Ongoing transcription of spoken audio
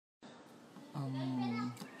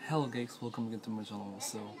Hello guys, welcome again to my channel.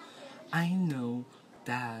 So, I know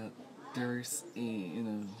that there's a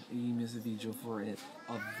music video for it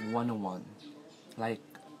of One. Like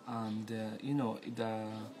the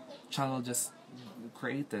channel just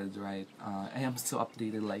created, right? I am still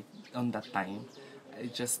updated like on that time.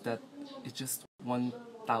 It's just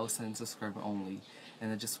 1,000 subscriber only,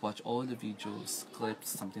 and I just watch all the videos,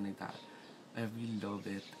 clips, something like that. I really love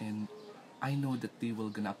it, and I know that they will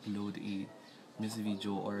gonna upload a music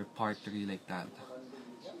video or part 3 like that,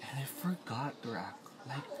 and I forgot to react.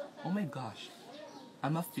 Like, oh my gosh,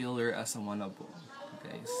 I'm a failure as a wannabe,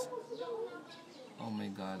 guys. Oh my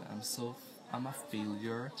god, I'm a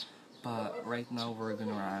failure. But right now we're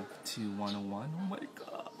gonna react to 101. Oh my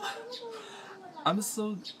god. I'm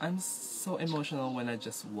so emotional when I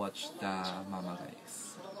just watched the Mama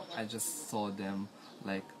guys. I just saw them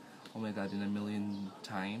like, oh my god, in a million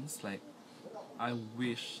times. Like, I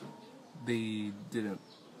wish they didn't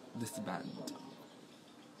disband,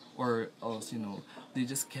 or else they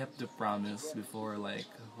just kept the promise before, like,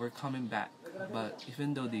 we're coming back. But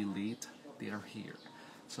even though they late, they are here.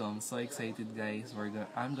 So I'm so excited, guys.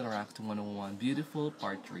 I'm gonna react to 101 Beautiful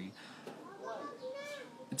Part 3.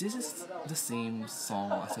 This is the same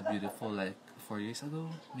song as a Beautiful like 4 years ago,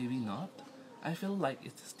 maybe not. I feel like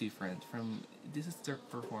it's different from, this is their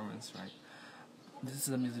performance, right? This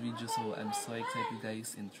is a music video, so I'm so excited,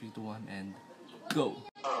 guys. In 3, 2, 1, and go.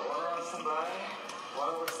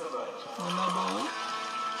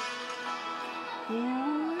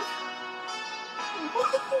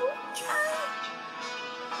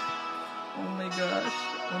 Oh my gosh,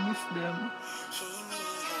 I miss them.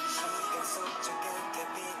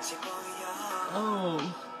 Oh.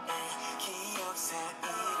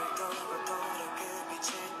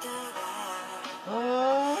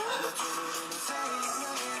 Oh.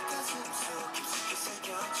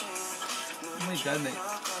 Oh my god,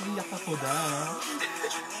 naiyak ako na.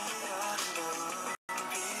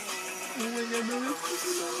 Oh my god, naiyak ako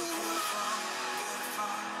na.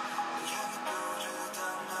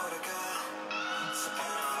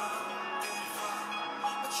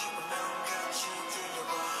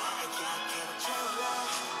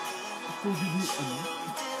 Ako hindi,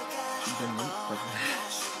 ganyan,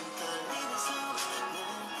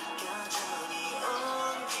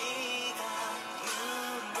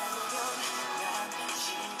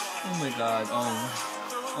 oh my god,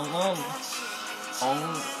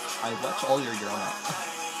 I watch all your drama.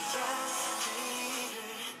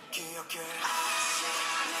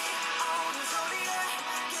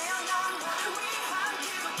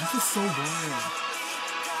 This is so boring.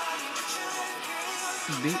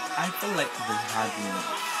 I feel like they're having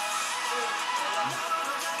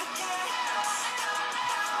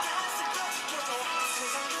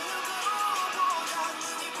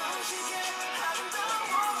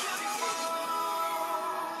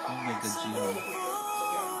oh my god, Gino.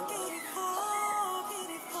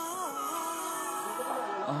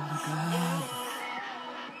 Oh my god.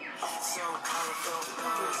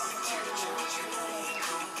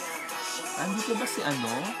 Andito ba si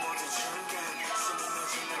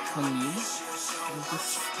Honey? I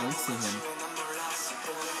just don't see him.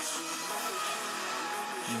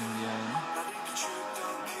 Yan.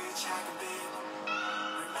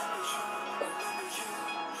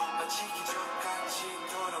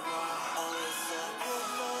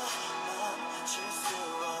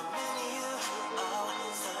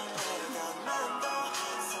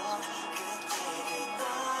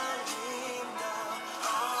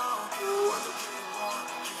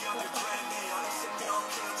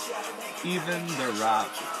 Even the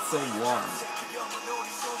rap, so warm.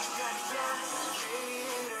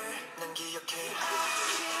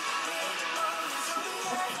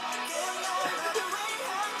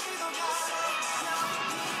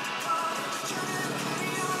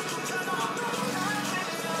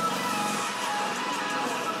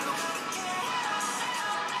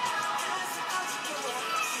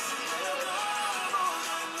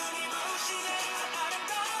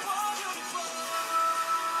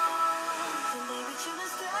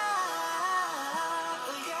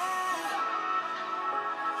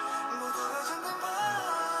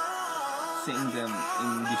 Seeing them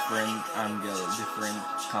in different angle, different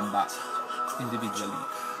comeback individually,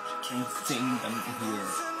 and seeing them here,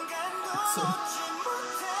 it's so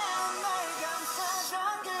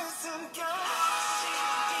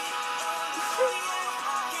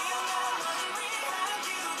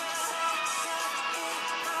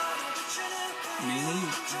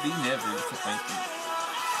they never disappoint me.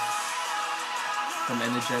 From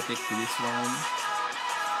energetic to this one.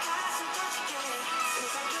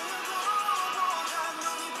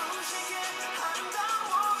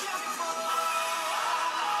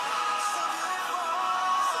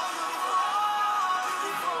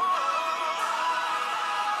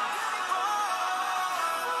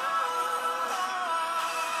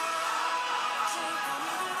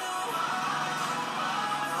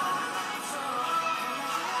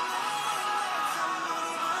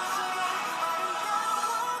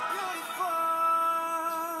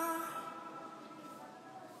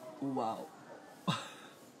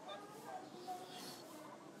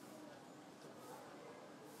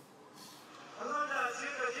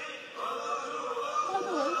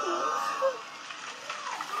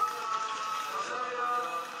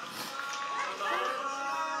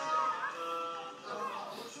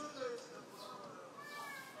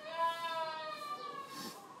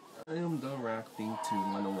 I am done reacting to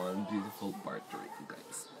 101 Beautiful Part 3,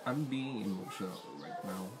 guys. I'm being emotional right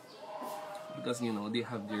now because they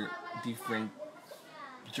have their different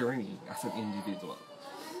journey as an individual.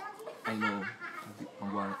 I know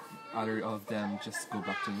one other of them just go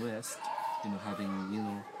back to West,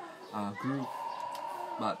 having a group,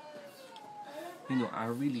 but I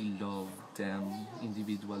really love them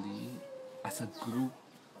individually as a group,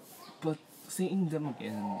 but seeing them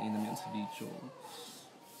again in a music video,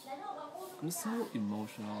 I'm so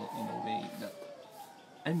emotional in a way that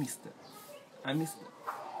I miss them. I miss them.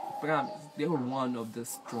 Promise, they were one of the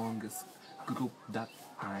strongest group that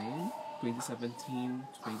time, 2017,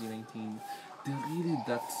 2019. They're really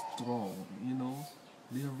that strong.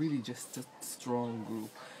 They're really just a strong group.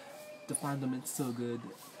 The fandom is so good.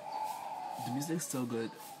 The music is so good.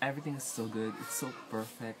 Everything is so good. It's so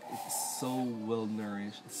perfect. It's so well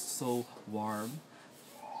nourished. It's so warm.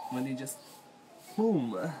 When they just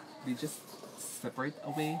boom, they just separate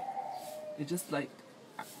away. It's just like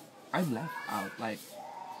I'm left out. Like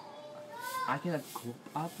I cannot cope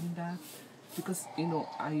up in that because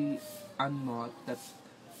I'm not that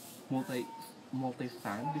multi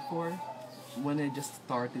fan before. When I just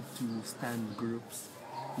started to stand groups,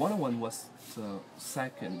 One was the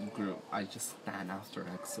second group I just stand after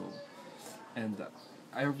EXO, and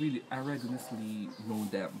I regularly know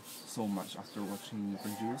them so much after watching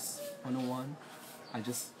Produce 101. I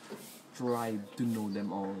just tried to know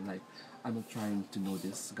them all. Like I'm not trying to know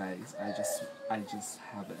these guys. I just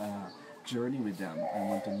have a journey with them. I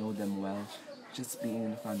want to know them well. Just being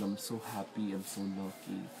in the fandom, I'm so happy. I'm so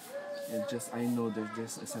lucky. I know there's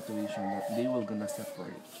just a situation that they will gonna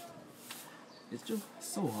separate. It's just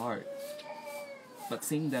so hard. But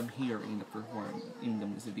seeing them here in the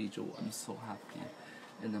music video, I'm so happy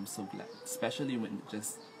and I'm so glad. Especially when it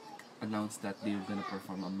just announced that they were gonna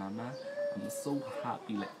perform on Mama. I'm so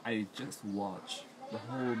happy. Like I just watched the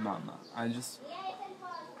whole Mama. I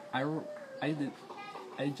I did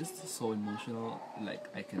I just so emotional. Like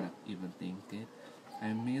I cannot even think it.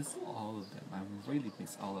 I miss all of them. I really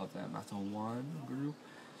miss all of them as a one group.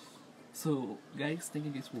 So, guys, thank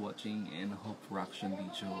you guys for watching and hope reaction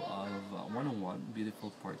video of 101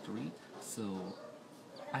 Beautiful Part 3. So,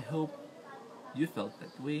 I hope you felt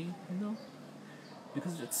that way,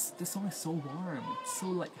 because the song is so warm. It's so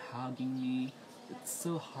like hugging me. It's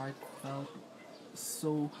so heartfelt,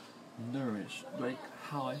 so nourished, like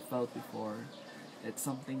how I felt before. It's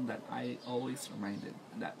something that I always reminded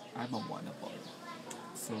that I'm a one of all.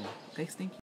 So, guys, thank you.